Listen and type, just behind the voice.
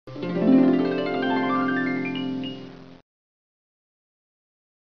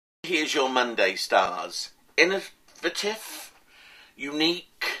here's your Monday stars. Innovative,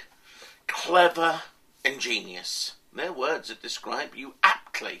 unique, clever, ingenious. They're words that describe you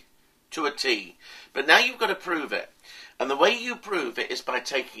aptly to a T. But now you've got to prove it. And the way you prove it is by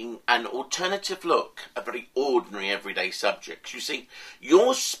taking an alternative look at very ordinary everyday subjects. You see,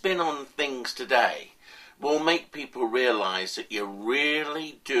 your spin on things today will make people realise that you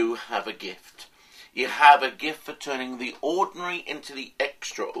really do have a gift. You have a gift for turning the ordinary into the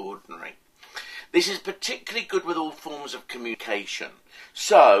extraordinary. This is particularly good with all forms of communication.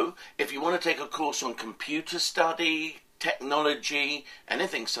 So, if you want to take a course on computer study, technology,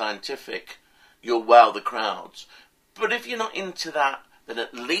 anything scientific, you'll wow the crowds. But if you're not into that, then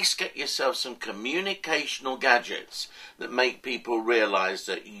at least get yourself some communicational gadgets that make people realise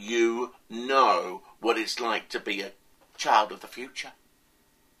that you know what it's like to be a child of the future.